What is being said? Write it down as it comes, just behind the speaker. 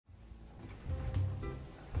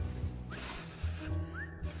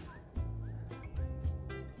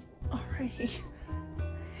Sorry.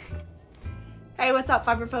 Hey, what's up,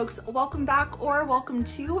 fiber folks? Welcome back or welcome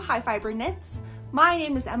to High Fiber Knits. My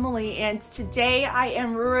name is Emily and today I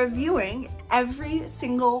am reviewing every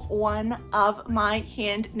single one of my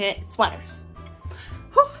hand knit sweaters.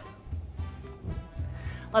 Whew.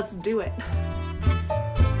 Let's do it.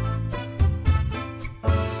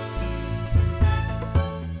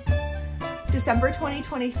 December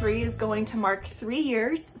 2023 is going to mark 3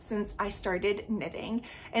 years since I started knitting,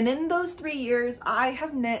 and in those 3 years I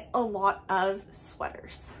have knit a lot of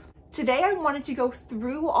sweaters. Today I wanted to go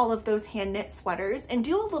through all of those hand knit sweaters and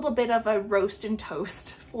do a little bit of a roast and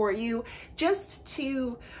toast for you, just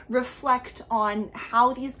to reflect on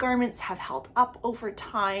how these garments have held up over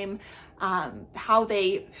time, how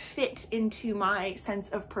they fit into my sense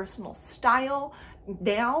of personal style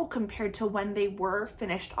now compared to when they were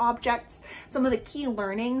finished objects, some of the key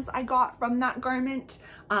learnings I got from that garment,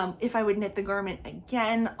 if I would knit the garment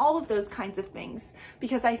again, all of those kinds of things.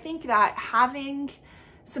 Because I think that having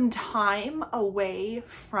some time away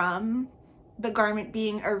from the garment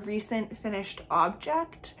being a recent finished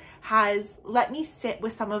object has let me sit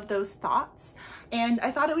with some of those thoughts, and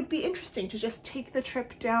I thought it would be interesting to just take the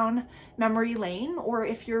trip down memory lane, or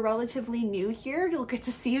if you're relatively new here, you'll get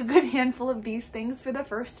to see a good handful of these things for the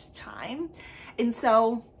first time. And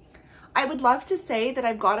so I would love to say that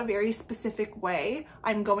I've got a very specific way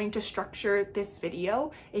I'm going to structure this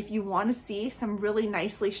video. If you want to see some really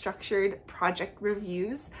nicely structured project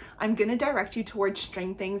reviews, I'm going to direct you towards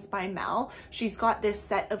String Things by Mel. She's got this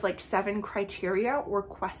set of like 7 criteria or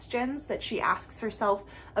questions that she asks herself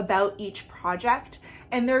about each project.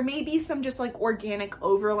 And there may be some just like organic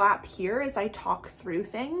overlap here as I talk through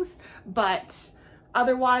things, but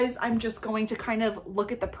otherwise, I'm just going to kind of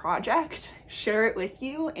look at the project, share it with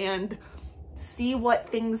you, and see what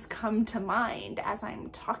things come to mind as I'm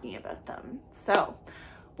talking about them. So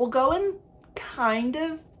we'll go in kind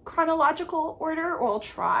of chronological order, or I'll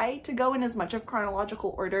try to go in as much of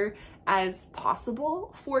chronological order as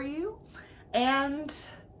possible for you. And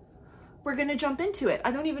we're gonna jump into it.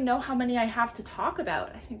 I don't even know how many I have to talk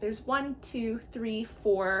about. I think there's 1, 2, 3,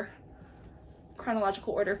 4,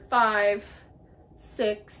 chronological order, 5,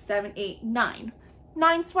 6, 7, 8, 9.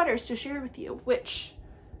 9 sweaters to share with you, which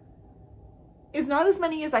is not as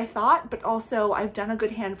many as I thought, but also I've done a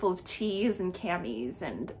good handful of tees and camis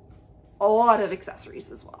and a lot of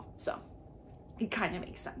accessories as well. So it kind of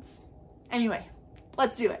makes sense. Anyway,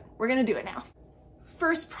 let's do it. We're gonna do it now.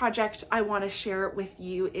 First project I want to share with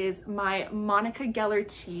you is my Monica Geller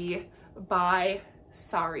tee by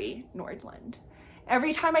Sari Nordland.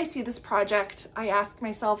 Every time I see this project, I ask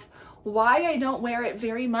myself why I don't wear it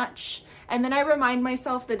very much. And then I remind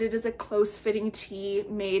myself that it is a close-fitting tee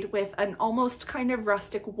made with an almost kind of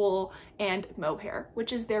rustic wool and mohair,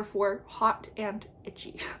 which is therefore hot and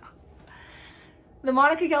itchy. The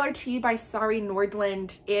Monica Geller tee by Sari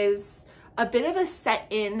Nordland is a bit of a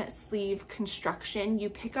set-in sleeve construction. You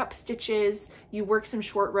pick up stitches, you work some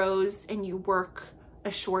short rows, and you work a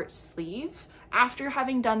short sleeve after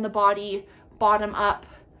having done the body bottom up,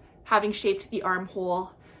 having shaped the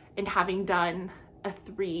armhole, and having done a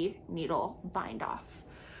 3 needle bind off.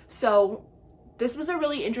 So this was a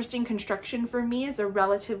really interesting construction for me as a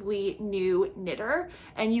relatively new knitter,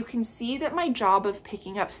 and you can see that my job of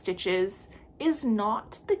picking up stitches is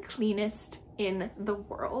not the cleanest in the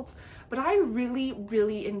world, but I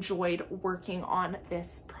really enjoyed working on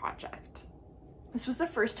this project. This was the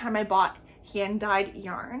first time I bought hand-dyed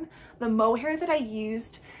yarn. The mohair that I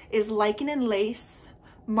used is lichen and lace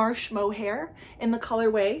marsh mohair in the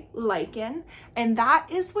colorway Lichen, and that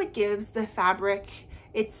is what gives the fabric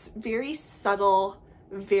its very subtle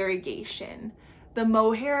variegation. The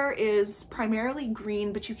mohair is primarily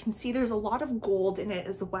green, but you can see there's a lot of gold in it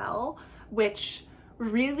as well, which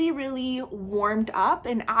really warmed up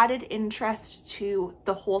and added interest to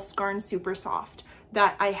the Holskarn Super Soft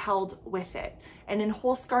that I held with it. And in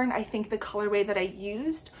Holskarn, I think the colorway that I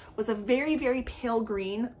used was a very pale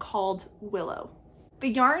green called Willow. The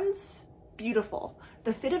yarn's beautiful.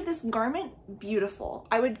 The fit of this garment, beautiful.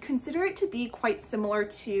 I would consider it to be quite similar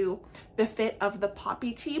to the fit of the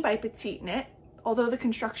Poppy Tee by Petite Knit, although the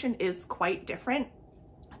construction is quite different.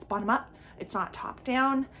 It's bottom up, it's not top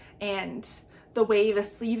down, and the way the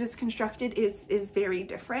sleeve is constructed is very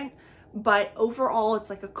different. But overall, it's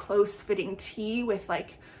like a close fitting tee with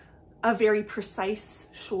like a very precise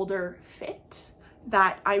shoulder fit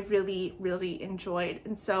that I really enjoyed.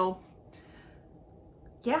 And so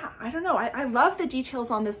yeah, I don't know. I love the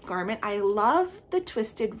details on this garment. I love the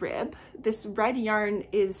twisted rib. This red yarn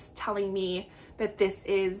is telling me that this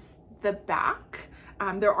is the back.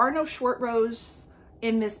 There are no short rows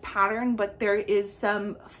in this pattern, but there is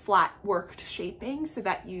some flat worked shaping so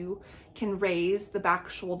that you can raise the back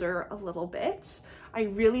shoulder a little bit. I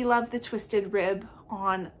really love the twisted rib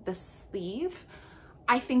on the sleeve.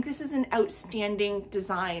 I think this is an outstanding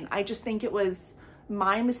design. I just think it was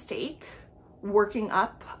my mistake working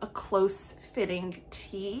up a close fitting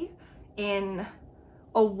tee in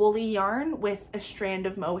a woolly yarn with a strand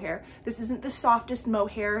of mohair. This isn't the softest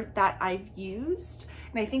mohair that I've used.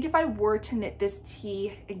 And I think if I were to knit this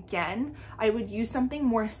tee again, I would use something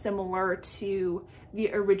more similar to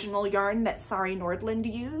the original yarn that Sari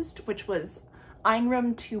Nordland used, which was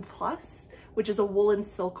Einrum 2+, which is a wool and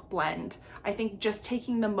silk blend. I think just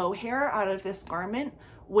taking the mohair out of this garment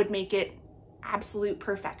would make it absolute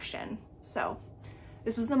perfection. So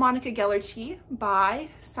this was the Monica Geller tee by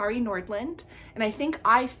Sari Nordland, and I think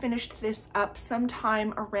I finished this up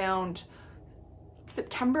sometime around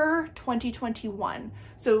September 2021.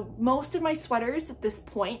 So most of my sweaters at this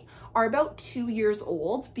point are about 2 years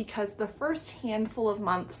old, because the first handful of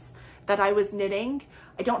months that I was knitting,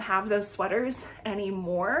 I don't have those sweaters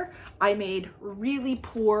anymore. I made really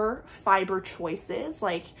poor fiber choices,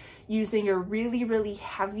 like using a really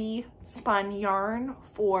heavy spun yarn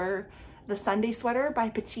for the Sunday sweater by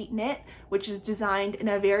Petite Knit, which is designed in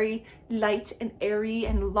a very light and airy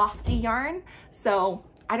and lofty yarn. So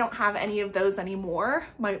I don't have any of those anymore.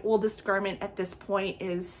 My oldest garment at this point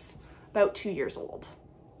is about 2 years old.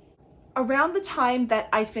 Around the time that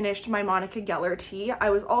I finished my Monica Geller tee, I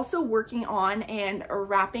was also working on and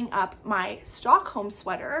wrapping up my Stockholm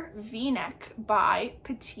sweater V-neck by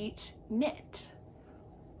Petite Knit.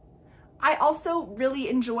 I also really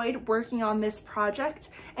enjoyed working on this project,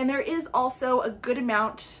 and there is also a good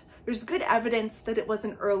amount, there's good evidence that it was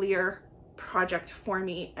an earlier project for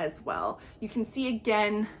me as well. You can see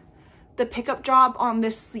again, the pickup job on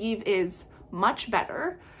this sleeve is much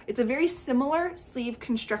better. It's a very similar sleeve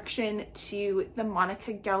construction to the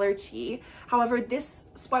Monica Geller tee. However, this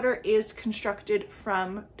sweater is constructed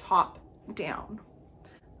from top down.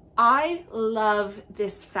 I love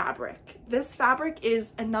this fabric. This fabric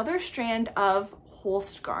is another strand of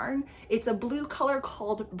Holst yarn. It's a blue color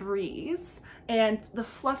called Breeze, and the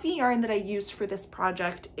fluffy yarn that I used for this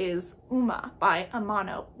project is Uma by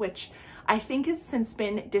Amano, which I think has since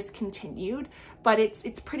been discontinued, but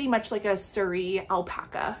it's pretty much like a Surrey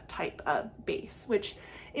alpaca type of base, which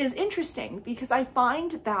is interesting because I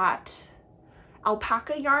find that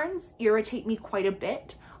alpaca yarns irritate me quite a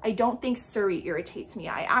bit. I don't think Surrey irritates me.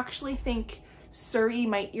 I actually think Surrey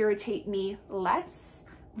might irritate me less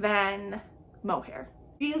than mohair.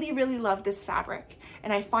 Really love this fabric,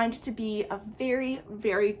 and I find it to be a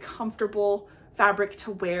very comfortable fabric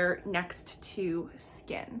to wear next to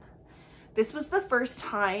skin. This was the first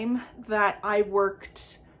time that I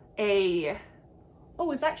worked a,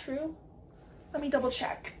 oh, is that true? Let me double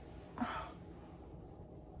check.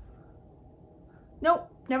 Nope,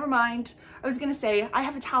 never mind. I was gonna say, I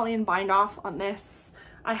have Italian bind off on this.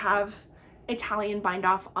 I have Italian bind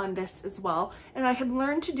off on this as well. And I had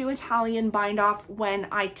learned to do Italian bind off when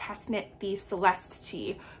I test knit the Celeste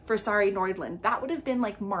tee for Sari Nordland. That would have been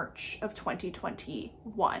like March of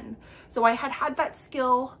 2021. So I had that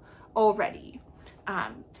skill already.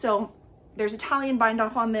 So there's Italian bind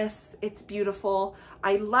off on this. It's beautiful.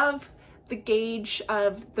 I love the gauge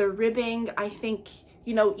of the ribbing. I think,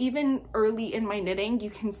 you know, even early in my knitting, you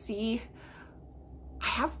can see I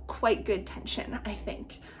have quite good tension, I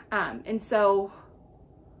think. And so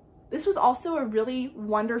this was also a really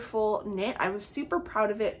wonderful knit. I was super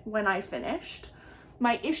proud of it when I finished.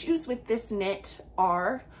 My issues with this knit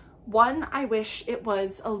are, one, I wish it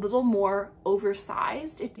was a little more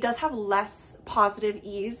oversized. It does have less positive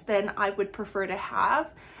ease than I would prefer to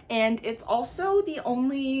have. And it's also the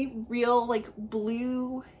only real like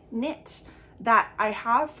blue knit that I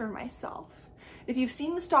have for myself. If you've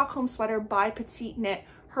seen the Stockholm sweater by Petite Knit,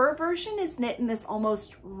 her version is knit in this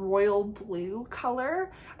almost royal blue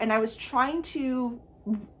color. And I was trying to,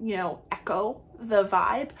 you know, echo the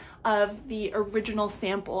vibe of the original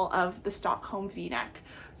sample of the Stockholm V-neck.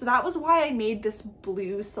 So that was why I made this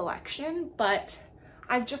blue selection, but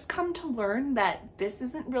I've just come to learn that this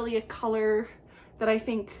isn't really a color that I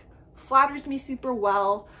think flatters me super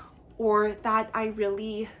well, or that I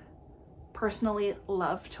really personally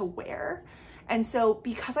love to wear. And so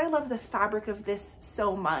because I love the fabric of this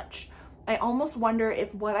so much, I almost wonder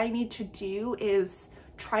if what I need to do is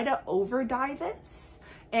try to over dye this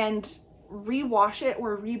and rewash it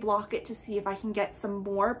or reblock it to see if I can get some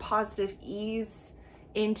more positive ease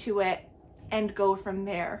into it and go from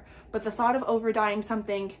there. But the thought of over dyeing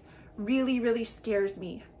something really scares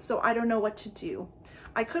me, so I don't know what to do.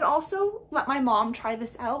 I could also let my mom try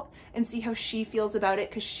this out and see how she feels about it,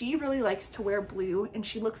 because she really likes to wear blue and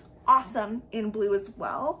she looks awesome in blue as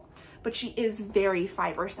well, but she is very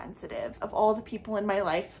fiber sensitive. Of all the people in my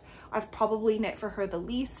life, I've probably knit for her the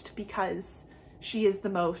least because she is the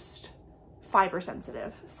most fiber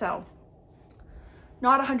sensitive. So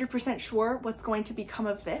not 100% sure what's going to become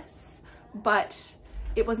of this, but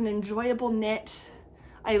it was an enjoyable knit.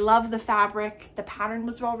 I love the fabric. The pattern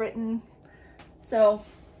was well written. So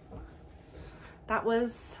that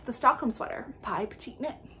was the Stockholm sweater by Petite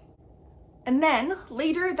Knit. And then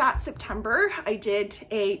later that September, I did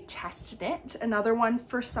a test knit, another one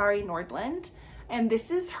for Sari Nordland. And this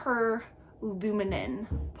is her Luminen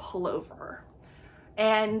pullover.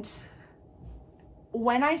 And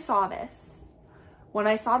when I saw this, when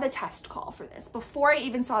I saw the test call for this, before I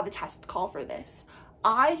even saw the test call for this,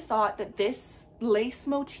 I thought that this lace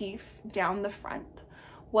motif down the front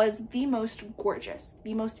was the most gorgeous,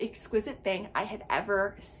 the most exquisite thing I had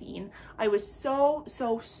ever seen. I was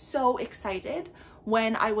so excited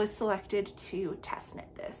when I was selected to test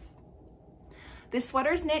knit this. This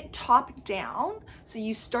sweater's knit top down, so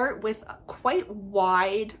you start with a quite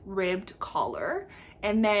wide ribbed collar,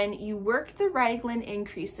 and then you work the raglan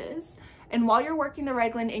increases. And while you're working the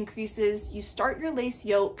raglan increases, you start your lace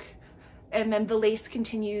yoke, and then the lace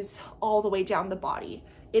continues all the way down the body.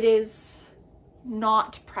 It is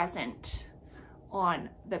not present on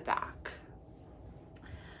the back.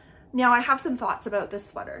 Now I have some thoughts about this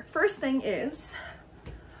sweater. First thing is,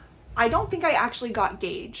 I don't think I actually got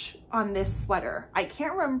gauge on this sweater. I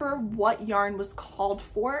can't remember what yarn was called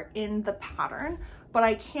for in the pattern, but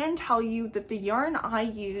I can tell you that the yarn I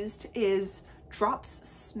used is Drops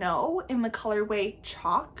Snow in the colorway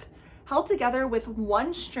Chalk, held together with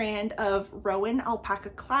one strand of Rowan Alpaca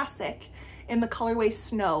Classic in the colorway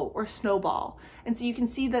Snow or Snowball. And so you can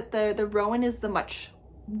see that the Rowan is the much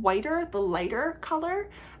whiter, the lighter color,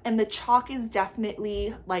 and the Chalk is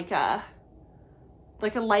definitely like a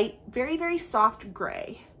light, very soft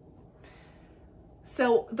gray.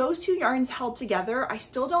 So those two yarns held together, I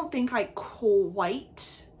still don't think I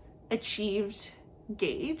quite achieved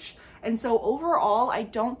gauge. And so overall, I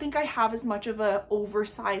don't think I have as much of a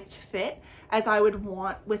oversized fit as I would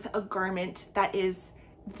want with a garment that is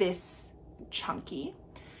this chunky.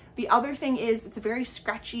 The other thing is it's a very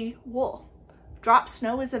scratchy wool. Drop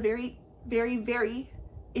Snow is a very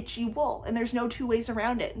itchy wool, and there's no two ways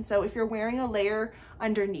around it. And so if you're wearing a layer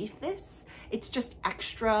underneath this, it's just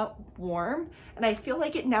extra warm. And I feel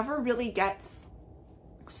like it never really gets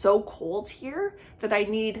so cold here that I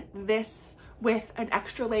need this with an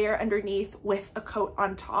extra layer underneath with a coat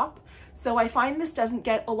on top. So I find this doesn't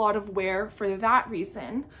get a lot of wear for that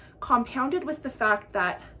reason, compounded with the fact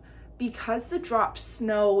that because the Drop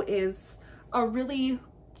Snow is a really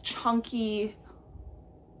chunky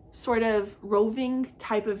sort of roving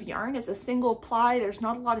type of yarn, it's a single ply, there's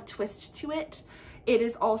not a lot of twist to it. It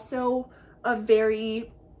is also a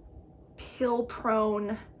very pill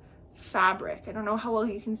prone fabric. I don't know how well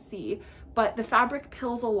you can see, but the fabric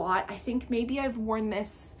pills a lot. I think maybe I've worn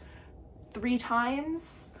this 4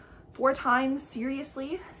 times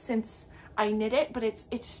seriously since I knit it, but it's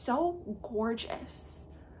so gorgeous.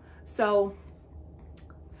 So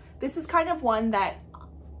this is kind of one that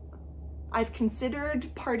I've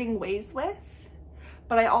considered parting ways with,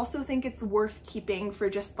 but I also think it's worth keeping for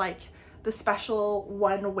just like the special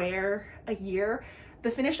one wear a year.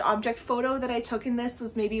 The finished object photo that I took in this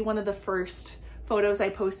was maybe one of the first photos I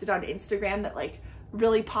posted on Instagram that like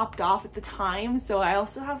really popped off at the time. So I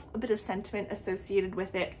also have a bit of sentiment associated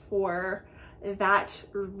with it for that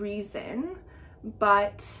reason,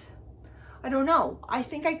 but I don't know. I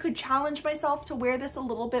think I could challenge myself to wear this a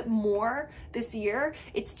little bit more this year.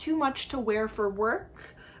 It's too much to wear for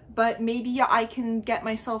work, but maybe I can get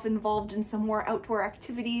myself involved in some more outdoor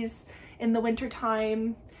activities in the winter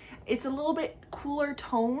time. It's a little bit cooler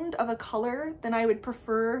toned of a color than I would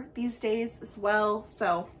prefer these days as well.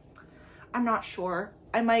 So I'm not sure.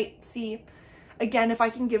 I might see, again, if I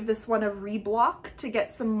can give this one a reblock to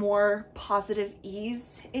get some more positive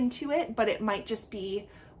ease into it, but it might just be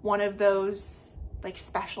one of those like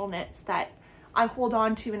special knits that I hold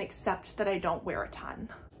on to and accept that I don't wear a ton.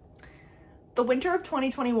 The winter of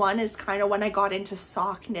 2021 is kind of when I got into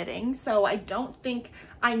sock knitting, so I don't think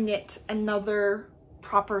I knit another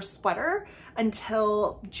proper sweater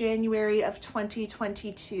until January of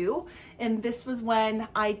 2022, and this was when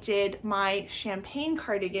I did my champagne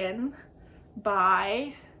cardigan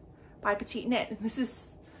by Petite Knit. This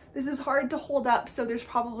is hard to hold up, so there's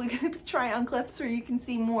probably going to be try-on clips where you can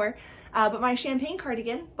see more, but my champagne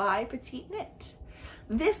cardigan by Petite Knit.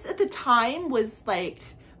 This at the time was like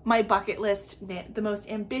my bucket list knit, the most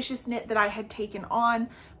ambitious knit that I had taken on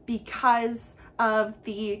because of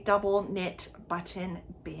the double knit button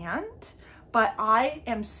band. But I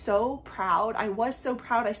am so proud. I was so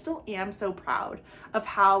proud. I still am so proud of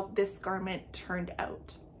how this garment turned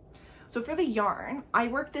out. So for the yarn, I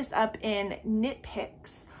worked this up in Knit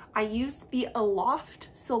Picks. I used the Aloft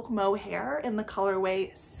silk mohair in the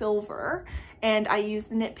colorway Silver, and I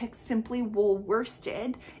used the Knit Picks Simply Wool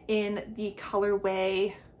Worsted in the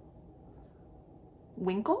colorway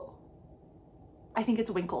Winkle? I think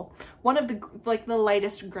it's Winkle. One of the, like, the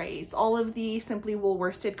lightest grays. All of the Simply Wool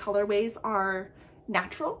Worsted colorways are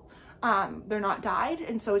natural. They're not dyed,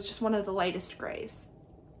 and so it's just one of the lightest grays.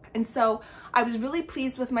 And so I was really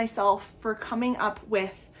pleased with myself for coming up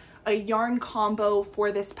with a yarn combo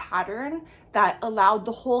for this pattern that allowed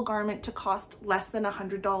the whole garment to cost less than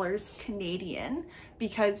 $100 Canadian,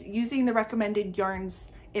 because using the recommended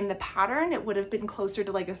yarns in the pattern, it would have been closer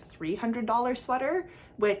to like a $300 sweater,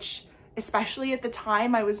 which especially at the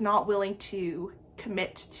time I was not willing to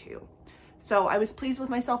commit to. So I was pleased with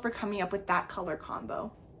myself for coming up with that color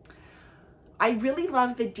combo. I really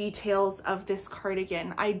love the details of this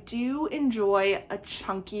cardigan. I do enjoy a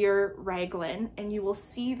chunkier raglan, and you will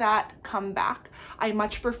see that come back. I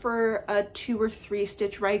much prefer a 2 or 3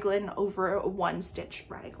 stitch raglan over a 1 stitch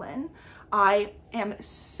raglan. I am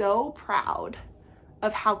so proud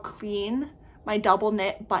of how clean my double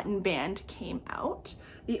knit button band came out.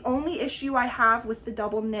 The only issue I have with the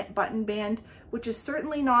double knit button band, which is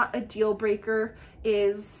certainly not a deal breaker,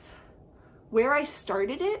 is where I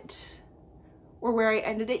started it or where I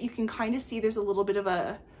ended it. You can kind of see there's a little bit of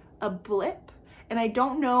a blip, and I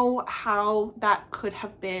don't know how that could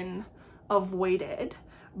have been avoided,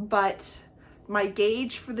 but my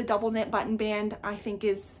gauge for the double knit button band I think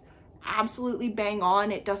is absolutely bang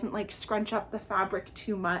on. It doesn't like scrunch up the fabric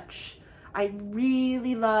too much. I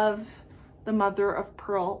really love the mother of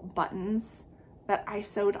pearl buttons that I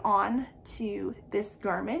sewed on to this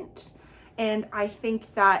garment, and I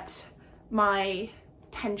think that my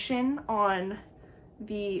tension on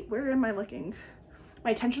the, where am I looking?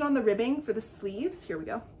 My tension on the ribbing for the sleeves, here we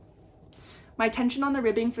go. My tension on the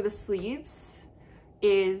ribbing for the sleeves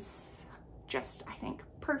is just, I think,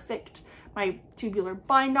 perfect. My tubular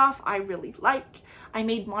bind off, I really like. I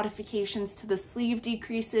made modifications to the sleeve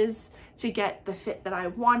decreases to get the fit that I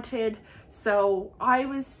wanted. So I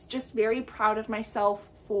was just very proud of myself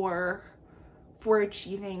for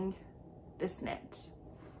achieving this knit.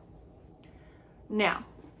 Now,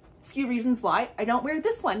 a few reasons why I don't wear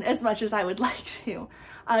this one as much as I would like to.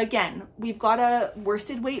 Again, we've got a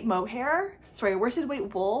worsted weight mohair, sorry, a worsted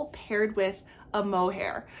weight wool paired with a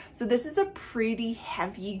mohair. So this is a pretty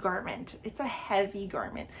heavy garment. It's a heavy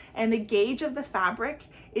garment, and the gauge of the fabric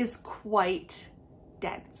is quite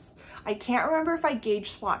dense. I can't remember if I gauge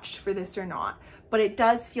swatched for this or not, but it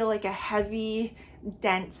does feel like a heavy,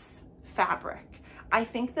 dense fabric. I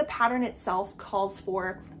think the pattern itself calls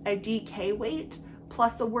for a DK weight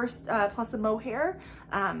plus a mohair.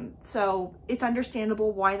 So it's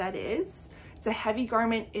understandable why that is. It's a heavy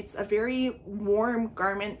garment. It's a very warm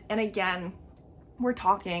garment. And again, we're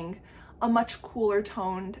talking a much cooler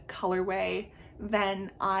toned colorway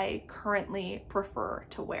than I currently prefer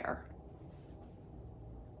to wear.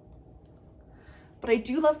 But I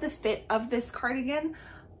do love the fit of this cardigan.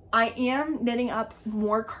 I am knitting up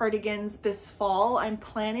more cardigans this fall. I'm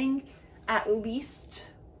planning at least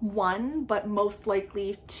 1, but most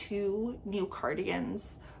likely 2 new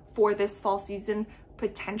cardigans for this fall season,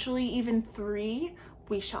 potentially even 3.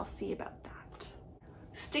 We shall see about that.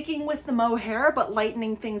 Sticking with the mohair, but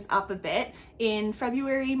lightening things up a bit, in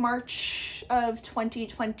February, March of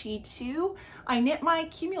 2022, I knit my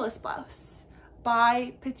Cumulus blouse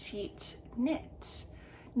by Petite Knit.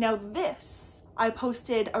 Now this, I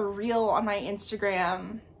posted a reel on my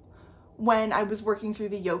Instagram when I was working through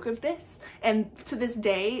the yoke of this, and to this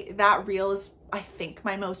day that reel is, I think,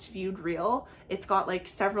 my most viewed reel. It's got like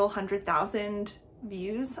several 100,000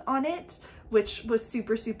 views on it, which was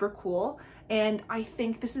super cool, and I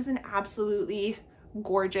think this is an absolutely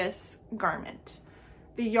gorgeous garment.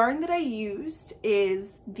 The yarn that I used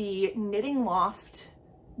is the Knitting Loft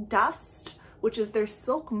Dust, which is their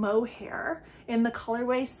silk mohair in the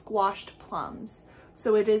colorway Squashed Plums.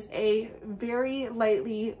 So it is a very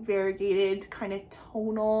lightly variegated kind of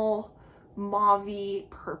tonal mauve-y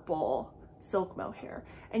purple silk mohair.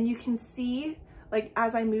 And you can see, like,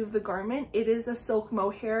 as I move the garment, it is a silk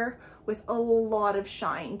mohair with a lot of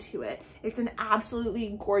shine to it. It's an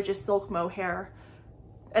absolutely gorgeous silk mohair.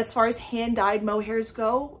 As far as hand-dyed mohairs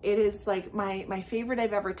go, it is like my favorite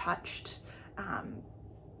I've ever touched.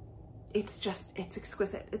 It's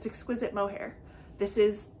exquisite. It's exquisite mohair. This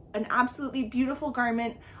is an absolutely beautiful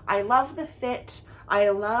garment. I love the fit. I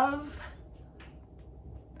love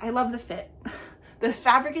the fit. The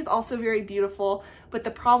fabric is also very beautiful, but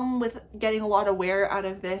the problem with getting a lot of wear out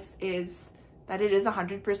of this is that it is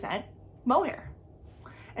 100% mohair.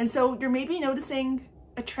 And so you're maybe noticing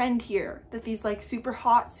a trend here that these like super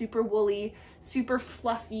hot, super woolly, super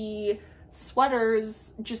fluffy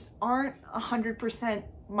sweaters just aren't 100%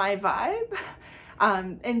 my vibe.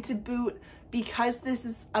 And to boot, because this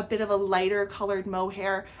is a bit of a lighter colored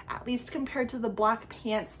mohair, at least compared to the black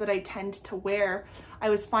pants that I tend to wear, I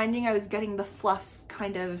was finding I was getting the fluff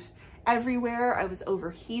kind of everywhere. I was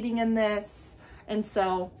overheating in this. And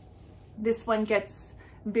so this one gets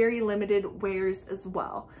very limited wears as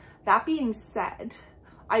well. That being said,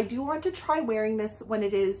 I do want to try wearing this when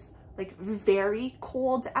it is like very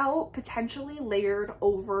cold out, potentially layered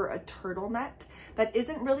over a turtleneck. That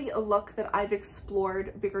isn't really a look that I've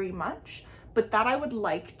explored very much, but that I would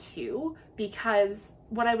like to, because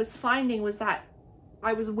what I was finding was that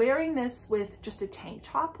I was wearing this with just a tank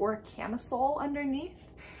top or a camisole underneath.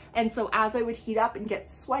 And so as I would heat up and get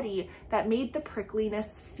sweaty, that made the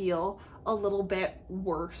prickliness feel a little bit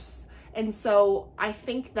worse. And so I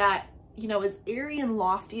think that, you know, as airy and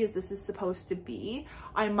lofty as this is supposed to be,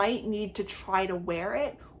 I might need to try to wear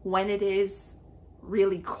it when it is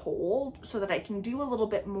really cold so that I can do a little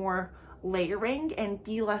bit more layering and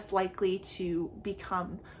be less likely to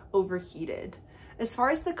become overheated. As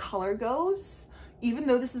far as the color goes, even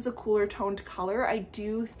though this is a cooler toned color, I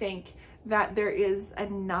do think that there is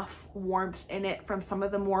enough warmth in it from some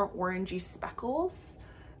of the more orangey speckles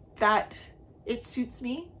that it suits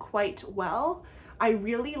me quite well. I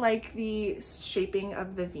really like the shaping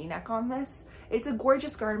of the V-neck on this. It's a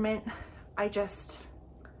gorgeous garment. I just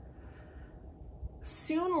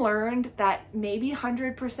soon learned that maybe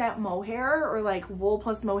 100% mohair or like wool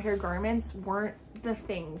plus mohair garments weren't the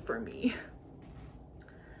thing for me.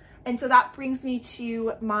 And so that brings me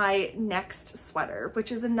to my next sweater,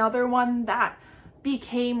 which is another one that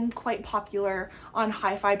became quite popular on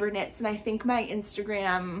high fiber knits. And I think my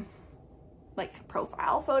Instagram like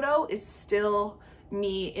profile photo is still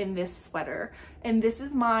me in this sweater. And this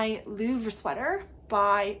is my Louvre sweater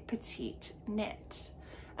by Petite Knit.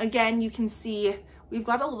 Again, you can see we've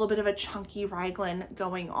got a little bit of a chunky raglan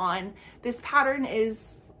going on. This pattern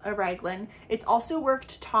is a raglan. It's also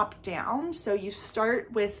worked top down. So you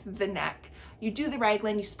start with the neck, you do the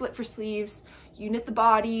raglan, you split for sleeves, you knit the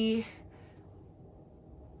body.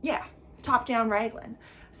 Yeah, top down raglan.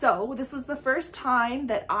 So this was the first time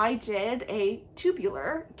that I did a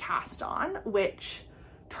tubular cast on, which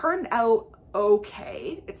turned out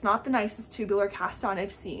okay. It's not the nicest tubular cast on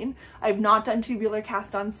I've seen. I've not done tubular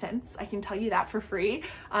cast on since, I can tell you that for free.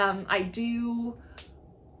 I do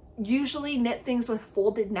usually knit things with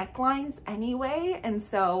folded necklines anyway, and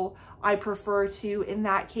so I prefer to, in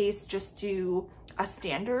that case, just do a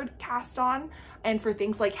standard cast on. And for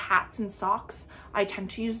things like hats and socks, I tend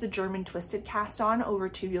to use the German twisted cast on over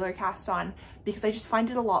tubular cast on because I just find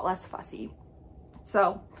it a lot less fussy.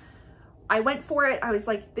 So I went for it. I was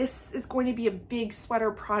like, this is going to be a big sweater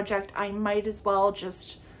project. I might as well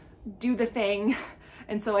just do the thing.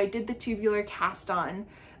 And so I did the tubular cast on.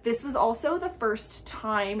 This was also the first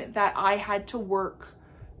time that I had to work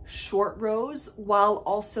short rows while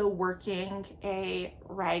also working a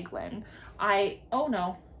raglan. Oh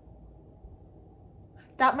no,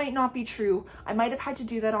 that might not be true. I might have had to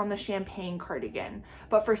do that on the champagne cardigan,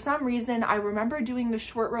 but for some reason I remember doing the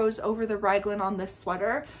short rows over the raglan on this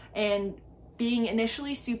sweater and being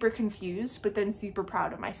initially super confused, but then super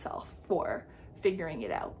proud of myself for figuring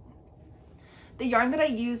it out. The yarn that I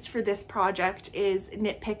used for this project is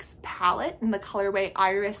Knit Picks palette in the colorway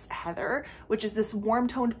Iris Heather, which is this warm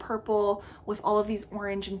toned purple with all of these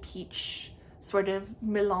orange and peach sort of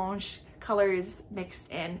melange colors mixed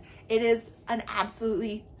in. It is an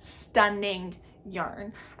absolutely stunning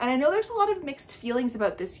yarn. And I know there's a lot of mixed feelings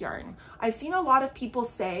about this yarn. I've seen a lot of people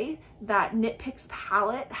say that Knit Picks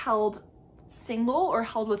palette held single or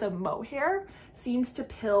held with a mohair seems to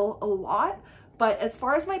pill a lot. But as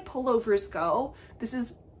far as my pullovers go, this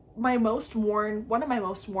is one of my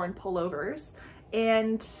most worn pullovers.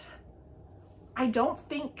 And I don't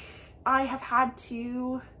think I have had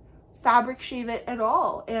to fabric shave it at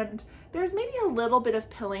all. And there's maybe a little bit of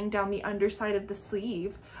pilling down the underside of the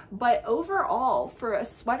sleeve, but overall, for a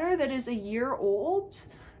sweater that is a year old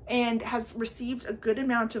and has received a good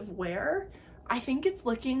amount of wear, I think it's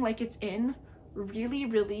looking like it's in really,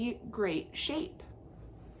 really great shape.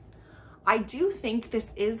 I do think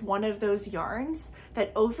this is one of those yarns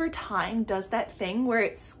that over time does that thing where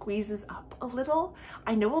it squeezes up a little.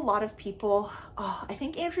 I know a lot of people, I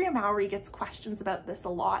think Andrea Mowry gets questions about this a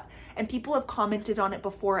lot, and people have commented on it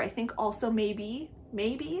before. I think also maybe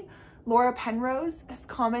Laura Penrose has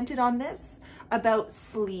commented on this about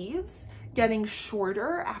sleeves getting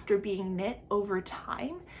shorter after being knit over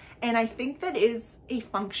time. And I think that is a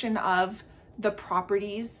function of the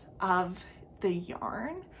properties of the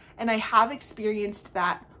yarn. And I have experienced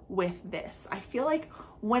that with this. I feel like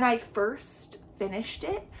when I first finished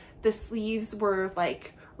it, the sleeves were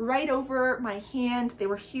like right over my hand. They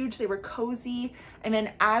were huge, they were cozy. And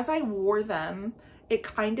then as I wore them, it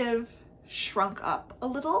kind of shrunk up a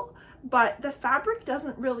little, but the fabric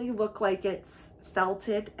doesn't really look like it's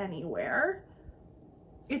felted anywhere.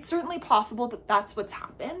 It's certainly possible that that's what's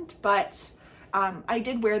happened, but I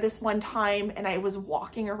did wear this one time and I was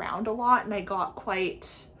walking around a lot and I got quite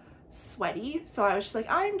sweaty. So I was just like,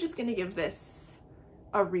 I'm just gonna give this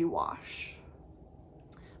a rewash.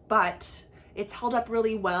 But it's held up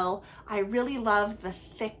really well. I really love the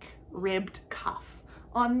thick ribbed cuff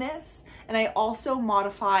on this. And I also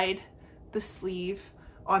modified the sleeve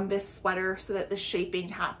on this sweater so that the shaping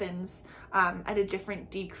happens at a different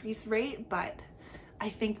decrease rate. But I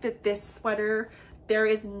think that this sweater,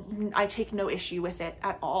 I take no issue with it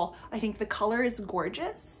at all. I think the color is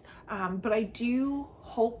gorgeous, but I do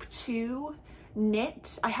hope to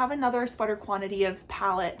knit. I have another sweater quantity of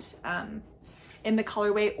palette in the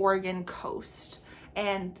colorway Oregon Coast.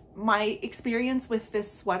 And my experience with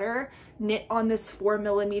this sweater knit on this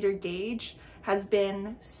 4mm gauge has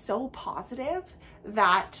been so positive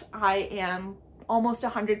that I am almost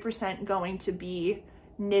 100% going to be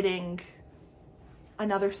knitting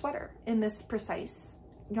another sweater in this precise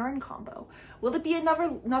yarn combo. Will it be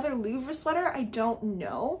another Louvre sweater? I don't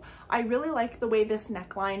know. I really like the way this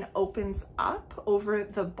neckline opens up over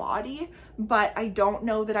the body, but I don't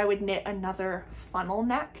know that I would knit another funnel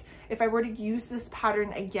neck. If I were to use this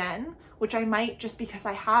pattern again, which I might just because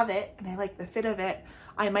I have it and I like the fit of it,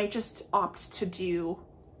 I might just opt to do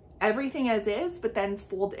everything as is, but then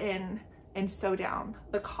fold in and sew down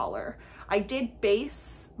the collar. I did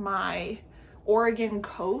base my Oregon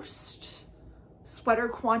Coast sweater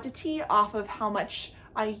quantity off of how much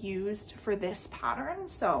I used for this pattern,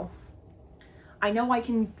 so I know I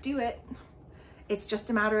can do it. It's just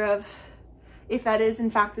a matter of if that is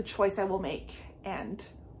in fact the choice I will make and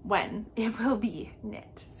when it will be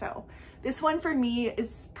knit. So this one for me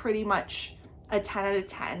is pretty much a 10 out of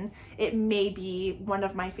 10. It may be one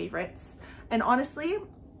of my favorites, and honestly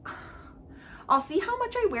I'll see how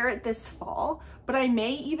much I wear it this fall, but I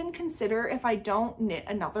may even consider, if I don't knit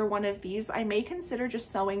another one of these, I may consider just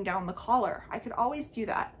sewing down the collar. I could always do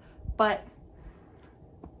that, but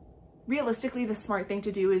realistically the smart thing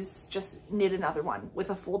to do is just knit another one with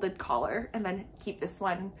a folded collar and then keep this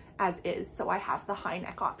one as is, so I have the high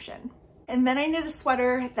neck option. And then I knit a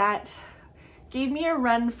sweater that gave me a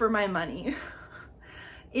run for my money.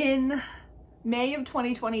 In May of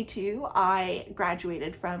 2022, I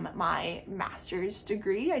graduated from my master's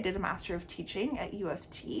degree. I did a Master of Teaching at U of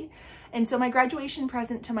T. And so my graduation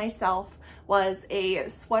present to myself was a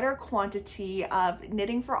sweater quantity of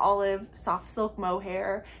Knitting for Olive soft silk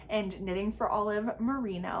mohair and Knitting for Olive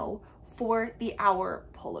merino for the Hour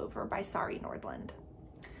pullover by Sari Nordland.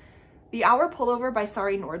 The Hour pullover by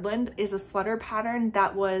Sari Nordland is a sweater pattern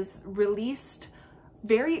that was released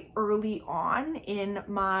very early on in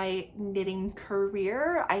my knitting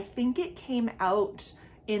career. I think it came out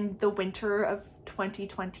in the winter of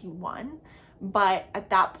 2021, but at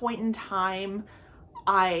that point in time,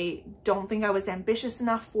 I don't think I was ambitious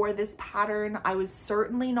enough for this pattern. I was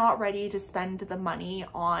certainly not ready to spend the money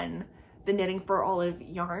on the Knitting for Olive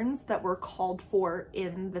yarns that were called for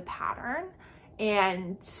in the pattern,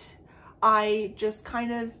 and I just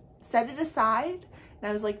kind of set it aside. And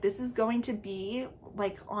I was like, this is going to be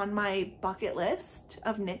like on my bucket list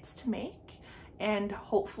of knits to make, and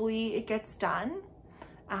hopefully it gets done.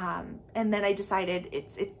 And then I decided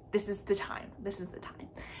this is the time.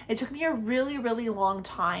 It took me a really long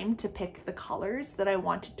time to pick the colors that I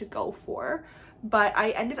wanted to go for, but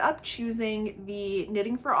I ended up choosing the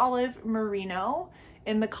Knitting for Olive merino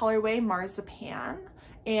in the colorway Marzipan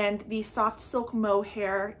and the soft silk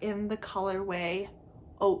mohair in the colorway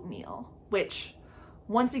Oatmeal, which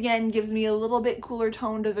once again gives me a little bit cooler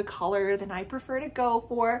tone to the color than I prefer to go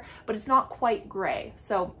for, but it's not quite gray,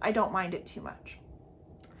 so I don't mind it too much.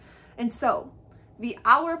 And so the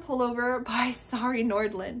Hour pullover by Sari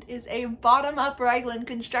Nordland is a bottom-up raglan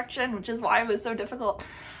construction, which is why it was so difficult.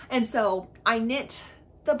 And so I knit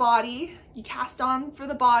the body, you cast on for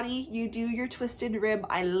the body, you do your twisted rib.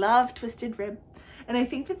 I love twisted rib. And I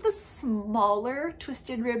think that the smaller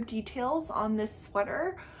twisted rib details on this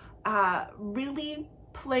sweater really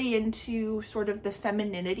play into sort of the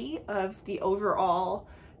femininity of the overall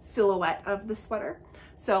silhouette of the sweater.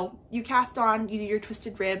 So you cast on, you do your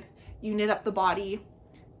twisted rib, you knit up the body,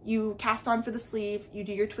 you cast on for the sleeve, you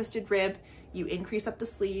do your twisted rib, you increase up the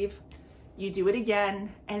sleeve, you do it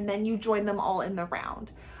again, and then you join them all in the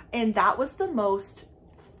round. And that was the most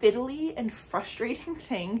fiddly and frustrating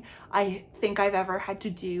thing I think I've ever had to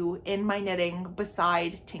do in my knitting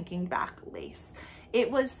beside tinking back lace. It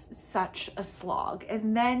was such a slog.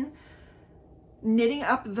 And then knitting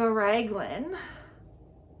up the raglan,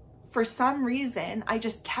 for some reason, I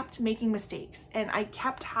just kept making mistakes and I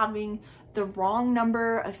kept having the wrong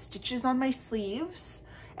number of stitches on my sleeves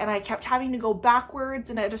and I kept having to go backwards.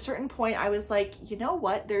 And at a certain point I was like, you know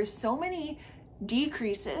what? There's so many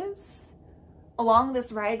decreases along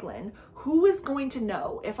this raglan. Who is going to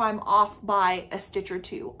know if I'm off by a stitch or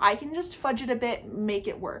two? I can just fudge it a bit, make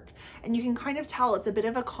it work. And you can kind of tell it's a bit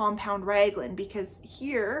of a compound raglan because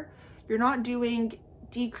here you're not doing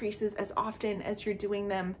decreases as often as you're doing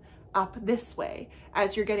them up this way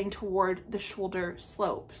as you're getting toward the shoulder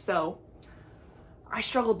slope. So I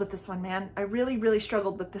struggled with this one, man. I really, really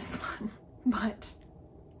struggled with this one, but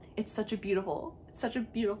it's such a beautiful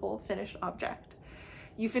finished object.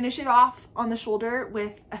 You finish it off on the shoulder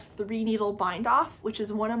with a 3-needle bind off, which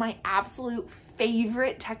is one of my absolute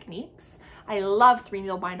favorite techniques. I love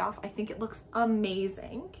 3-needle bind off. I think it looks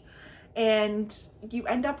amazing. And you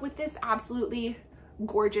end up with this absolutely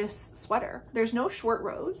gorgeous sweater. There's no short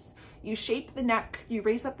rows. You shape the neck, you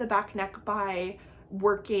raise up the back neck by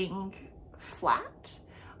working flat.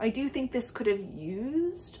 I do think this could have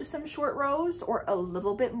used some short rows or a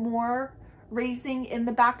little bit more raising in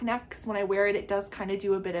the back neck, because when I wear it, it does kind of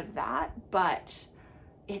do a bit of that, but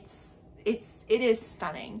it is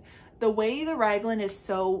stunning. The way the raglan is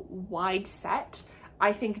so wide set,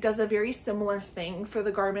 I think does a very similar thing for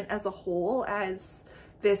the garment as a whole as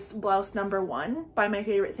this blouse number 1 by My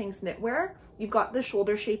Favorite Things Knitwear. You've got the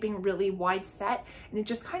shoulder shaping really wide set and it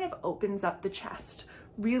just kind of opens up the chest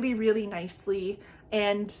really, really nicely.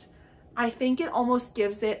 And I think it almost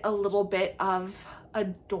gives it a little bit of a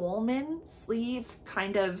dolman sleeve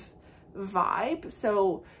kind of vibe.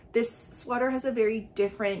 So this sweater has a very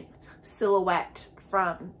different silhouette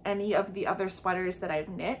from any of the other sweaters that I've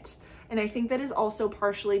knit. And I think that is also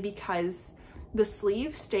partially because the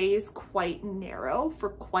sleeve stays quite narrow for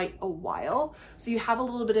quite a while. So you have a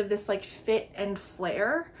little bit of this like fit and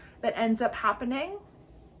flare that ends up happening.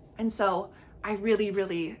 And so I really,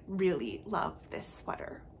 really, really love this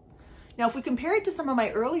sweater. Now, if we compare it to some of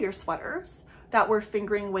my earlier sweaters that were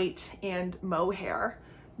fingering weight and mohair,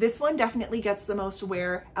 this one definitely gets the most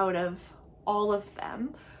wear out of all of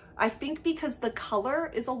them. I think because the color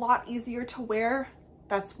is a lot easier to wear,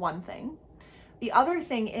 that's one thing. The other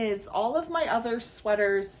thing is all of my other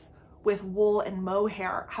sweaters with wool and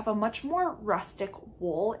mohair have a much more rustic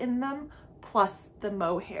wool in them, plus the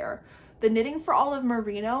mohair. The knitting for all of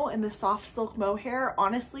merino and the soft silk mohair,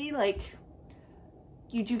 honestly, like,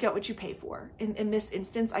 you do get what you pay for. In this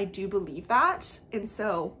instance, I do believe that. And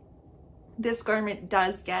so this garment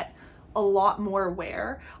does get a lot more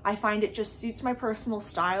wear. I find it just suits my personal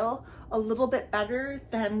style a little bit better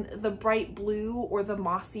than the bright blue or the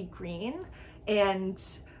mossy green. And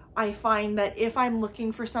I find that if I'm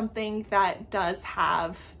looking for something that does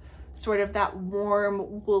have sort of that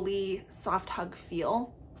warm, woolly, soft hug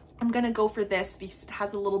feel, I'm gonna go for this because it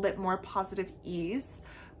has a little bit more positive ease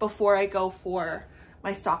before I go for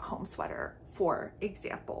my Stockholm sweater, for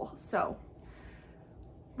example. So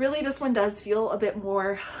really this one does feel a bit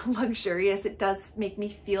more luxurious. It does make me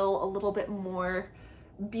feel a little bit more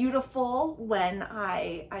beautiful when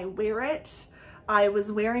I wear it. I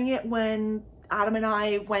was wearing it when Adam and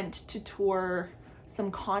I went to tour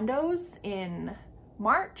some condos in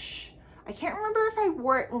March. I can't remember if I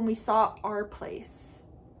wore it when we saw Our Place.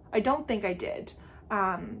 I don't think I did.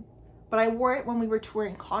 But I wore it when we were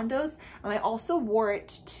touring condos, and I also wore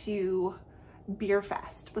it to Beer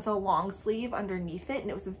Fest with a long sleeve underneath it, and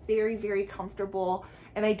it was very, very comfortable,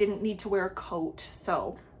 and I didn't need to wear a coat.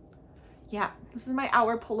 So yeah, this is my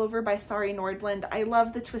Hour pullover by Sari Nordland. I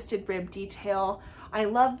love the twisted rib detail. I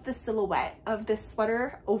love the silhouette of this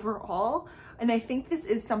sweater overall, and I think this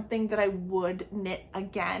is something that I would knit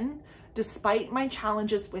again, despite my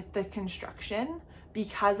challenges with the construction,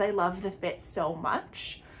 because I love the fit so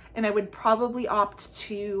much. And I would probably opt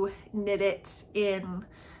to knit it in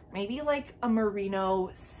maybe like a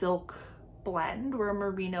merino silk blend or a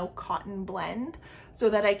merino cotton blend so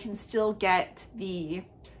that I can still get the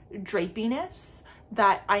drapiness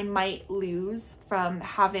that I might lose from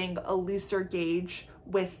having a looser gauge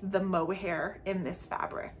with the mohair in this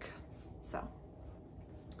fabric. So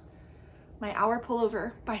my Hour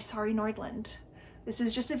Pullover by Sari Nordland. This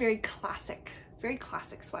is just a very classic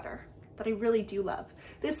sweater that I really do love.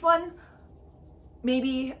 This one,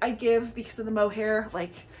 maybe I give, because of the mohair,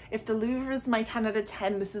 like if the Louvre is my 10 out of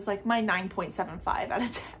 10, this is like my 9.75 out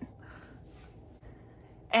of 10.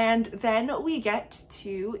 And then we get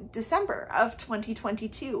to December of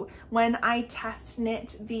 2022 when I test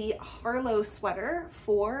knit the Harlow sweater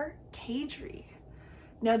for Cagery.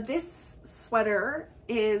 Now this sweater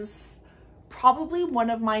is probably one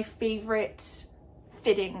of my favorite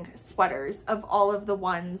fitting sweaters of all of the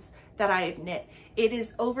ones that I've knit. It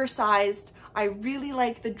is oversized. I really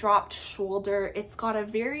like the dropped shoulder. It's got a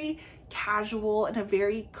very casual and a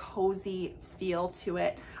very cozy feel to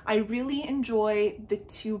it. I really enjoy the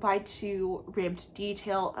 2x2 ribbed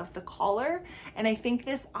detail of the collar, and I think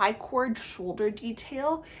this I-cord shoulder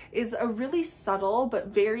detail is a really subtle but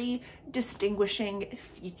very distinguishing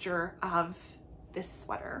feature of this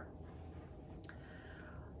sweater.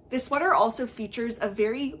 This sweater also features a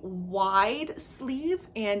very wide sleeve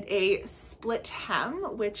and a split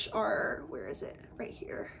hem, which are, where is it? Right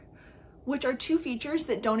here. Which are two features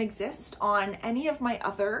that don't exist on any of my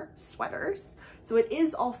other sweaters. So it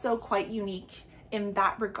is also quite unique in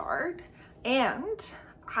that regard. And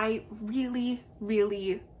I really,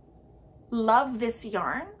 really love this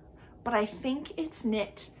yarn, but I think it's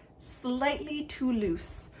knit slightly too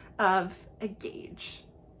loose of a gauge.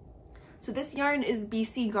 So this yarn is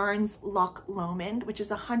BC Garn's Loch Lomond, which is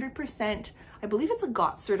 100%, I believe it's a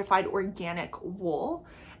GOTS certified organic wool.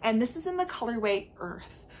 And this is in the colorway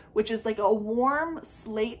Earth, which is like a warm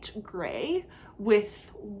slate gray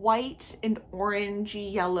with white and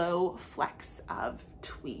orangey yellow flecks of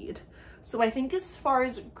tweed. So I think as far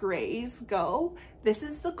as grays go, this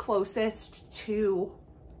is the closest to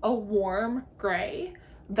a warm gray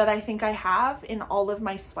that I think I have in all of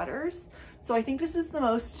my sweaters. So I think this is the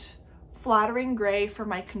most flattering gray for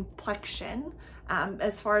my complexion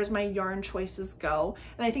as far as my yarn choices go.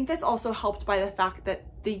 And I think that's also helped by the fact that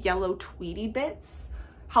the yellow tweedy bits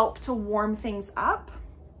help to warm things up.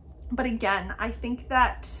 But again, I think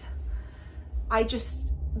that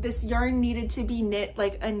this yarn needed to be knit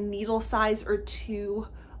like a needle size or two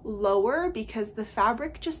lower because the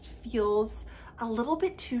fabric just feels a little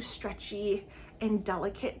bit too stretchy and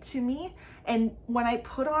delicate to me. And when I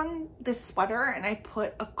put on this sweater and I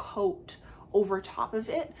put a coat over top of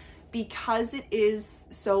it, because it is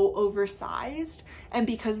so oversized and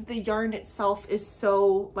because the yarn itself is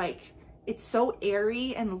so like, it's so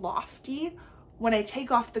airy and lofty, when I take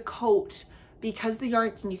off the coat, because the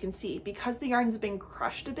yarn, and you can see, because the yarn's been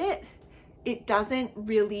crushed a bit, it doesn't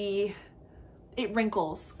really, it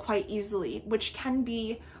wrinkles quite easily, which can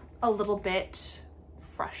be a little bit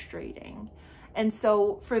frustrating. And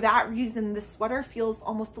so for that reason, this sweater feels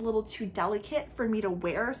almost a little too delicate for me to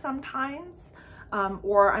wear sometimes,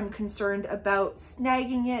 or I'm concerned about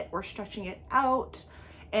snagging it or stretching it out.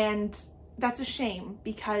 And that's a shame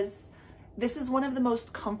because this is one of the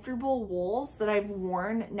most comfortable wools that I've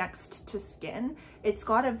worn next to skin. It's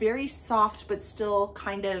got a very soft, but still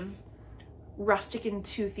kind of rustic and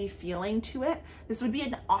toothy feeling to it. This would be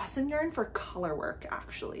an awesome yarn for color work,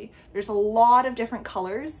 actually. There's a lot of different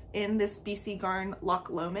colors in this BC Garn Loch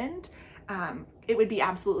Lomond. It would be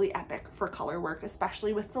absolutely epic for color work,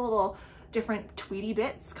 especially with the little different tweedy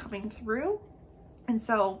bits coming through. And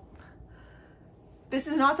so this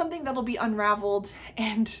is not something that'll be unraveled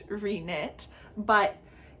and reknit, but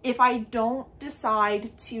if I don't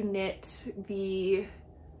decide to knit the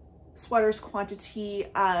sweater's quantity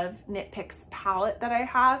of Knit Picks palette that I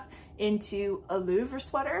have into a Louvre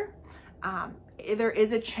sweater, there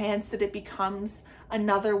is a chance that it becomes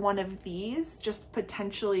another one of these, just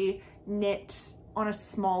potentially knit on a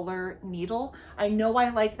smaller needle. I know I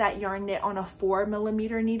like that yarn knit on a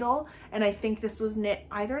 4mm needle, and I think this was knit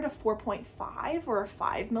either at a 4.5 or a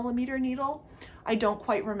 5mm needle. I don't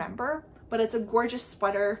quite remember, but it's a gorgeous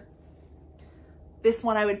sweater. This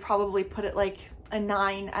one I would probably put it like a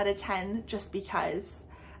 9 out of 10 just because,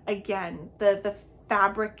 again, the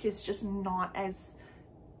fabric is just not as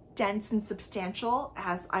dense and substantial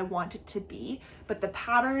as I want it to be, but the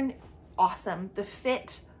pattern, awesome. The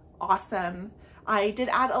fit, awesome. I did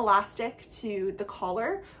add elastic to the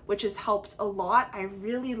collar, which has helped a lot. I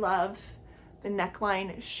really love the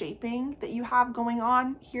neckline shaping that you have going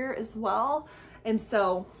on here as well. And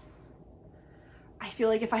so I feel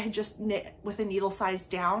like if I had just knit with a needle size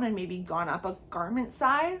down and maybe gone up a garment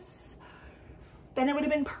size, then it would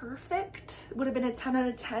have been perfect. It would have been a 10 out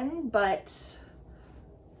of 10, but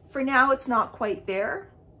for now it's not quite there.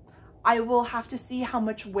 I will have to see how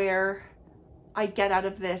much wear I get out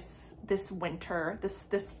of this winter,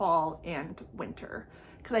 this fall and winter.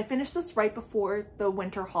 Because I finished this right before the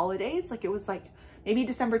winter holidays. Like it was like maybe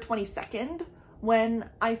December 22nd when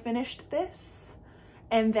I finished this.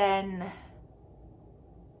 And then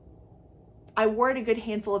I wore it a good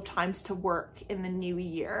handful of times to work in the new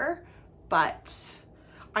year, but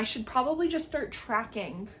I should probably just start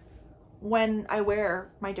tracking when I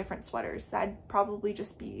wear my different sweaters. That'd probably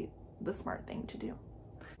just be the smart thing to do.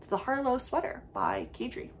 It's the Harlow sweater by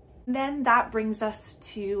Kadri. Then that brings us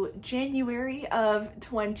to January of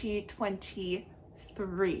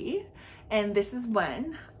 2023. And this is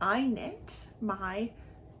when I knit my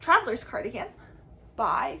traveler's cardigan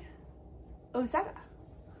by Ozetta.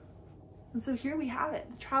 And so here we have it,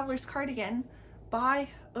 the traveler's cardigan by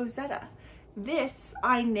Ozetta. This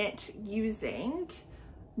I knit using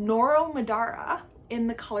Noro Madara in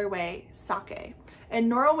the colorway Sake. And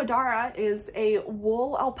Noro Madara is a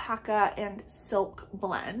wool, alpaca, and silk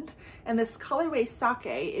blend. And this colorway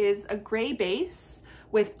Sake is a gray base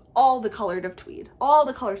with all the colors of tweed.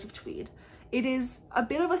 It is a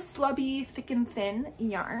bit of a slubby, thick and thin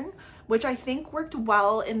yarn, which I think worked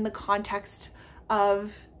well in the context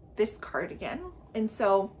of this cardigan. And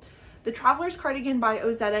so the Traveler's Cardigan by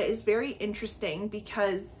Ozetta is very interesting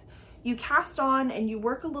because you cast on and you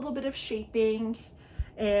work a little bit of shaping,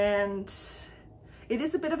 and it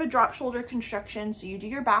is a bit of a drop shoulder construction. So you do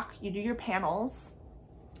your back, you do your panels,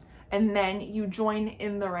 and then you join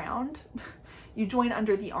in the round. You join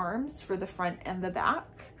under the arms for the front and the back.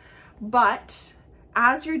 But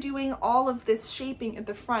as you're doing all of this shaping at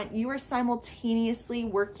the front, you are simultaneously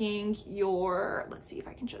working your, let's see if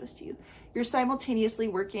I can show this to you. You're simultaneously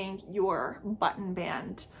working your button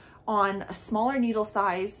band on a smaller needle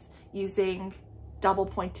size using double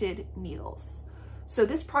pointed needles. So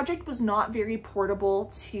this project was not very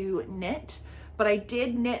portable to knit, but I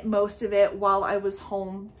did knit most of it while I was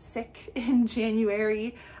homesick in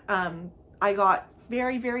January. I got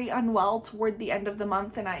very, very unwell toward the end of the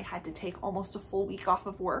month, and I had to take almost a full week off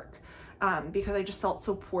of work because I just felt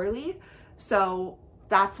so poorly. So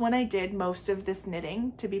that's when I did most of this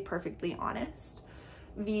knitting, to be perfectly honest.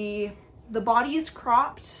 The body is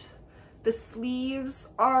cropped. The sleeves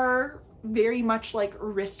are very much like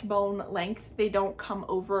wrist bone length. They don't come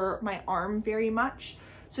over my arm very much.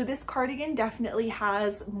 So this cardigan definitely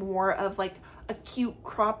has more of like a cute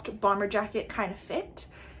cropped bomber jacket kind of fit.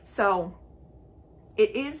 So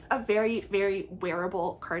it is a very, very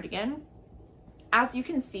wearable cardigan. As you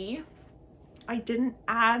can see, I didn't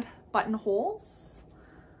add buttonholes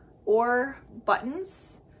or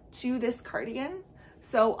buttons to this cardigan,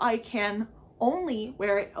 so I can only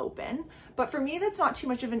wear it open. But for me, that's not too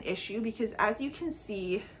much of an issue because as you can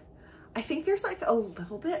see, I think there's like a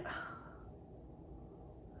little bit,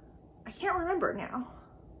 I can't remember now.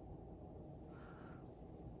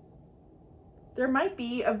 There might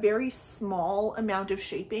be a very small amount of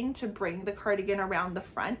shaping to bring the cardigan around the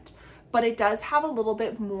front, but it does have a little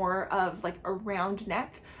bit more of like a round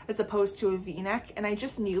neck as opposed to a V-neck. And I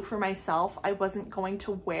just knew for myself I wasn't going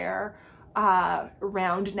to wear a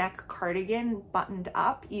round neck cardigan buttoned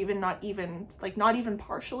up, not even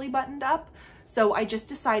partially buttoned up. So I just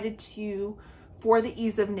decided to, for the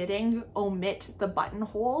ease of knitting, omit the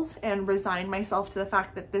buttonholes and resign myself to the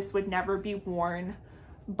fact that this would never be worn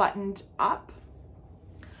buttoned up.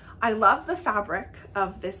 I love the fabric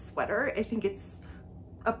of this sweater. I think it's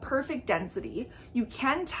a perfect density. You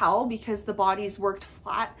can tell because the body's worked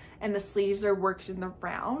flat and the sleeves are worked in the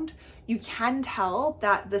round. You can tell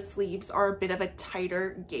that the sleeves are a bit of a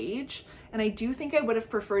tighter gauge. And I do think I would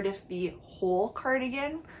have preferred if the whole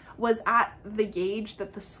cardigan was at the gauge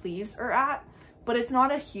that the sleeves are at, but it's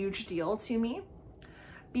not a huge deal to me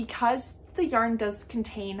because the yarn does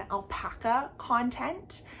contain alpaca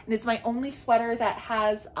content, and it's my only sweater that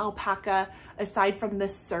has alpaca aside from the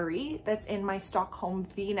Surrey that's in my Stockholm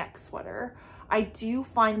V-neck sweater. I do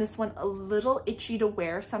find this one a little itchy to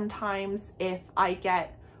wear sometimes if I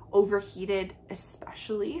get overheated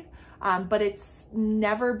especially, but it's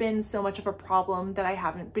never been so much of a problem that I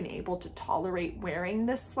haven't been able to tolerate wearing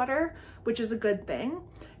this sweater, which is a good thing.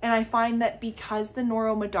 And I find that because the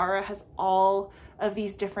Noro Madara has all of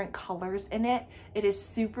these different colors in it, it is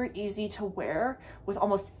super easy to wear with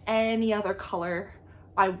almost any other color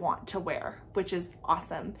I want to wear, which is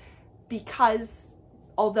awesome. Because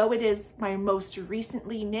although it is my most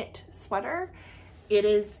recently knit sweater, it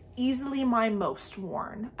is easily my most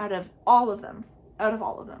worn out of all of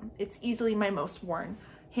them. It's easily my most worn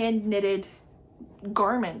hand knitted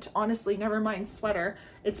garment, honestly, never mind sweater.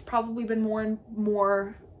 It's probably been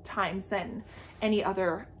more times than any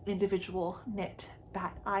other individual knit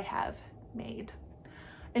that I have made.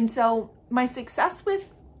 And so my success with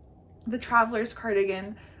the Traveler's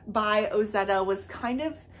Cardigan by Ozetta was kind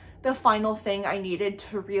of the final thing I needed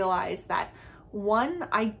to realize that, one,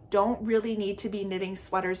 I don't really need to be knitting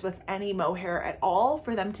sweaters with any mohair at all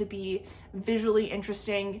for them to be visually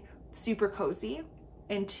interesting, super cozy.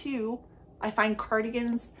 And two, I find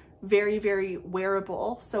cardigans very, very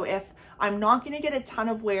wearable. So if I'm not going to get a ton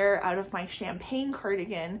of wear out of my champagne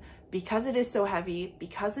cardigan because it is so heavy,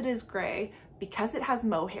 because it is gray, because it has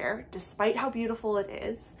mohair, despite how beautiful it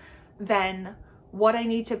is, then what I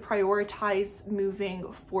need to prioritize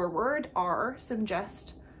moving forward are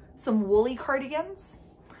some woolly cardigans,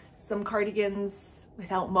 some cardigans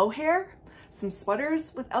without mohair, some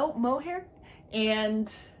sweaters without mohair,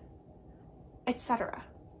 and etc.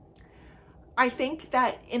 I think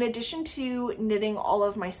that in addition to knitting all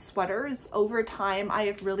of my sweaters, over time I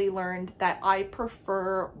have really learned that I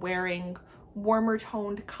prefer wearing warmer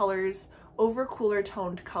toned colors over cooler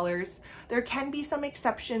toned colors. There can be some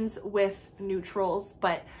exceptions with neutrals,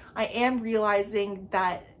 but I am realizing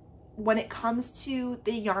that when it comes to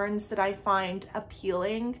the yarns that I find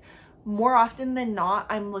appealing, more often than not,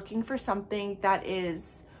 I'm looking for something that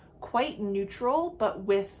is quite neutral, but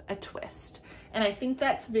with a twist. And I think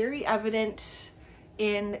that's very evident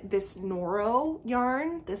in this Noro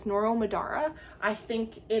yarn, this Noro Madara. I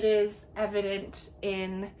think it is evident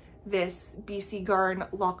in this BC Garn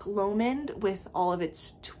Loch Lomond with all of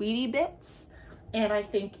its tweedy bits. And I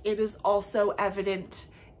think it is also evident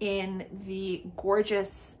in the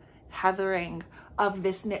gorgeous heathering of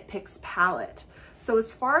this Knit Picks palette. So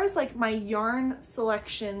as far as like my yarn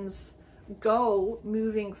selections go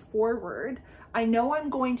moving forward, I know I'm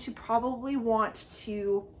going to probably want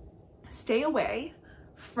to stay away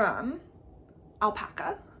from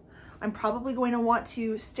alpaca. I'm probably going to want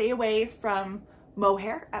to stay away from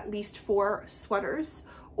mohair, at least for sweaters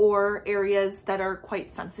or areas that are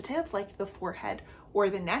quite sensitive, like the forehead or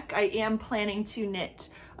the neck. I am planning to knit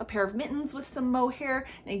a pair of mittens with some mohair,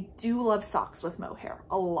 and I do love socks with mohair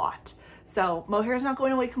a lot. So mohair is not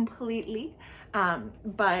going away completely,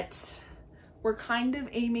 but we're kind of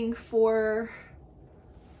aiming for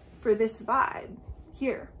this vibe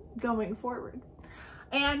here going forward.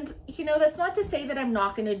 And you know, that's not to say that I'm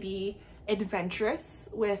not going to be adventurous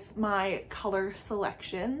with my color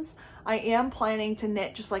selections. I am planning to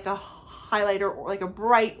knit just like a highlighter or like a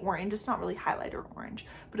bright orange. It's not really highlighter orange,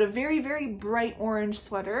 but a very, very bright orange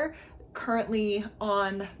sweater currently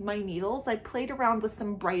on my needles. I played around with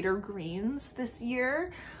some brighter greens this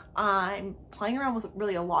year. I'm playing around with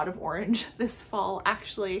really a lot of orange this fall,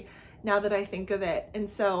 actually, now that I think of it. And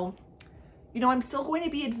so, you know, I'm still going to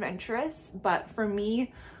be adventurous, but for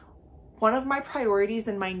me, one of my priorities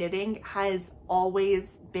in my knitting has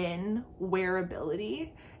always been wearability.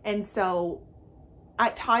 And so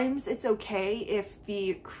at times it's okay if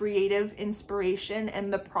the creative inspiration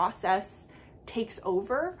and the process takes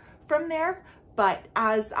over from there. But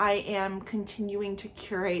as I am continuing to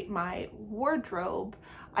curate my wardrobe,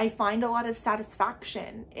 I find a lot of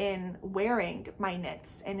satisfaction in wearing my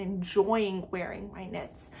knits and enjoying wearing my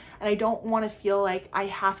knits. And I don't want to feel like I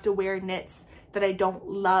have to wear knits that I don't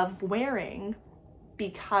love wearing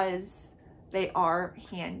because they are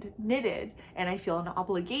hand knitted, and I feel an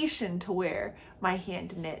obligation to wear my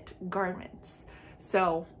hand knit garments.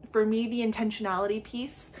 So for me, the intentionality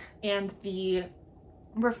piece and the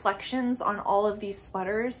reflections on all of these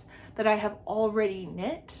sweaters that I have already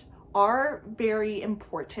knit are very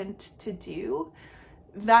important to do.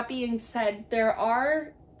 That being said, there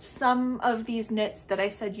are some of these knits that I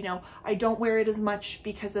said, you know, I don't wear it as much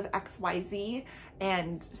because of XYZ,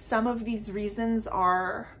 and some of these reasons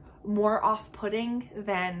are more off-putting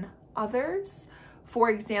than others. For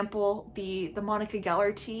example, the Monica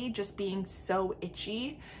Geller tee just being so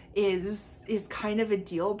itchy is kind of a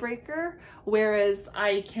deal breaker, whereas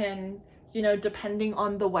I can, you know, depending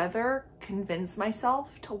on the weather, convince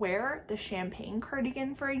myself to wear the champagne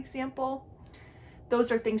cardigan, for example.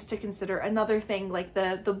 Those are things to consider. Another thing, like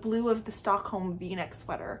the blue of the Stockholm V-neck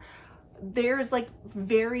sweater, there's like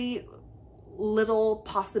very little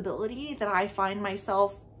possibility that I find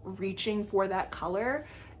myself reaching for that color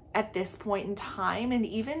at this point in time. And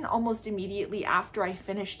even almost immediately after I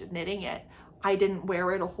finished knitting it, I didn't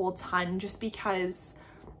wear it a whole ton just because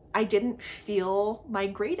I didn't feel my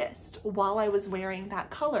greatest while I was wearing that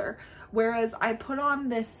color. Whereas I put on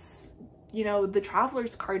this, you know, the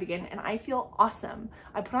Traveler's Cardigan, and I feel awesome.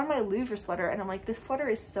 I put on my Louvre sweater and I'm like, this sweater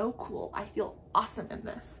is so cool. I feel awesome in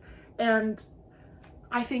this. And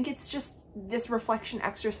I think it's just, this reflection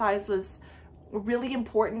exercise was really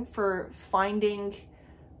important for finding,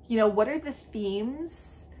 you know, what are the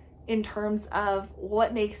themes in terms of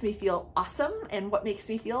what makes me feel awesome and what makes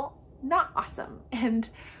me feel not awesome. And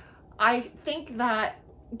I think that,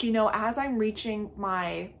 you know, as I'm reaching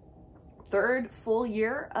my 3rd full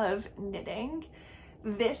year of knitting,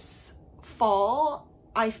 this fall,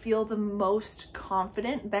 I feel the most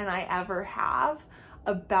confident than I ever have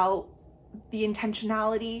about the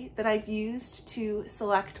intentionality that I've used to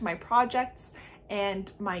select my projects and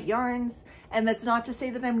my yarns. And that's not to say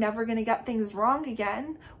that I'm never going to get things wrong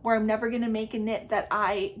again, or I'm never going to make a knit that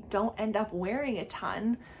I don't end up wearing a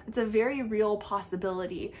ton. It's a very real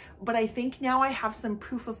possibility, but I think now I have some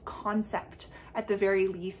proof of concept at the very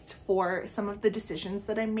least for some of the decisions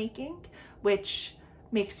that I'm making, which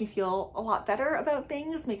makes me feel a lot better about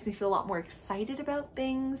things, makes me feel a lot more excited about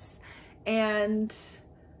things. And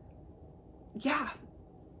yeah,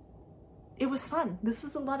 it was fun. This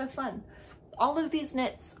was a lot of fun. All of these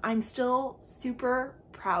knits I'm still super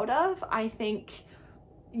proud of. I think,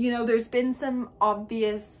 you know, there's been some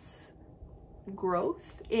obvious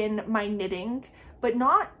growth in my knitting, but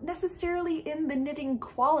not necessarily in the knitting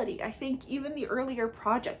quality. I think even the earlier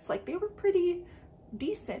projects, like, they were pretty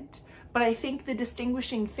decent, but I think the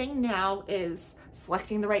distinguishing thing now is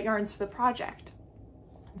selecting the right yarns for the project,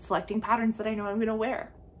 and selecting patterns that I know I'm going to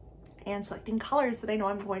wear, and selecting colors that I know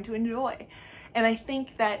I'm going to enjoy. And I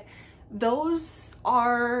think that those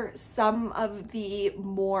are some of the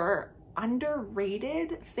more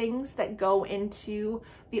underrated things that go into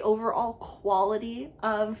the overall quality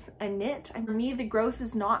of a knit. And for me, the growth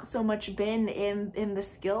has not so much been in the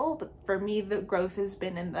skill, but for me, the growth has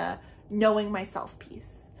been in the knowing myself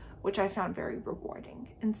piece, which I found very rewarding.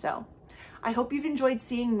 And so I hope you've enjoyed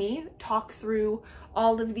seeing me talk through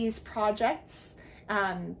all of these projects.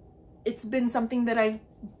 It's been something that I've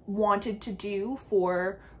wanted to do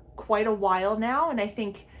for quite a while now, and I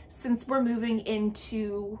think since we're moving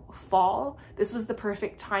into fall, this was the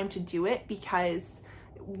perfect time to do it, because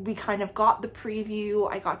we kind of got the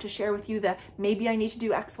preview. I got to share with you that maybe I need to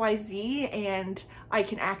do XYZ, and I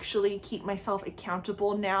can actually keep myself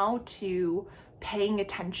accountable now to paying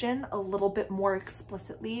attention a little bit more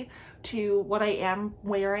explicitly to what I am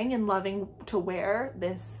wearing and loving to wear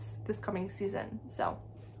this coming season. So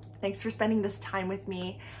thanks for spending this time with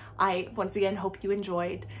me. I once again hope you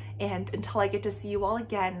enjoyed, and until I get to see you all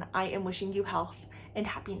again, I am wishing you health and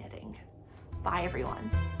happy knitting. Bye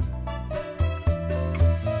everyone.